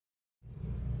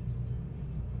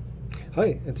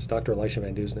Hi, it's Dr. Elisha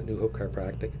Van Dusen at New Hope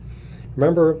Chiropractic.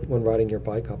 Remember when riding your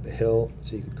bike up a hill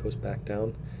so you could coast back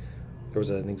down? There was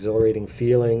an exhilarating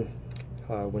feeling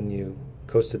when you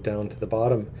coasted down to the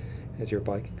bottom as your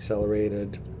bike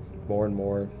accelerated more and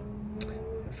more.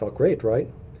 It felt great, right?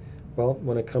 Well,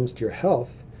 when it comes to your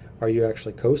health, are you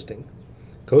actually coasting?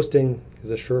 Coasting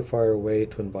is a surefire way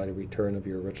to invite a return of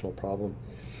your original problem.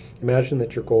 Imagine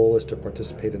that your goal is to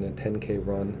participate in a 10K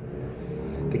run.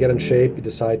 To get in shape, you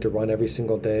decide to run every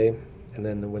single day, and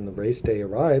then when the race day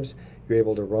arrives, you're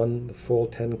able to run the full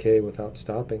 10K without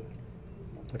stopping.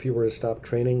 If you were to stop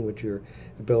training, would your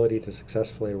ability to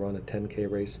successfully run a 10K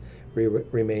race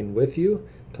remain with you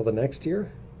till the next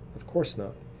year? Of course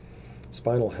not.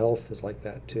 Spinal health is like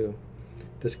that too.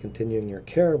 Discontinuing your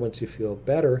care once you feel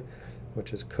better,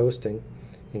 which is coasting,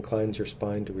 inclines your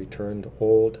spine to return to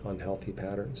old, unhealthy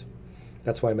patterns.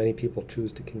 That's why many people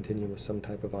choose to continue with some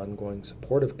type of ongoing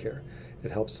supportive care. It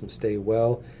helps them stay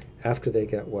well after they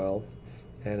get well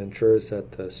and ensures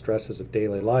that the stresses of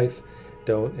daily life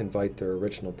don't invite their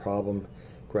original problem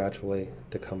gradually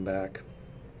to come back.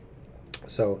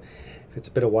 So if it's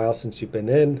been a while since you've been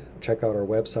in, check out our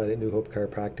website at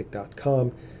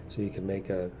newhopechiropractic.com so you can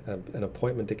make an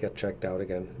appointment to get checked out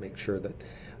again. Make sure that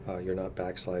you're not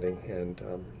backsliding and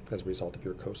as a result of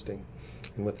your coasting.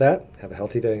 And with that, have a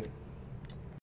healthy day.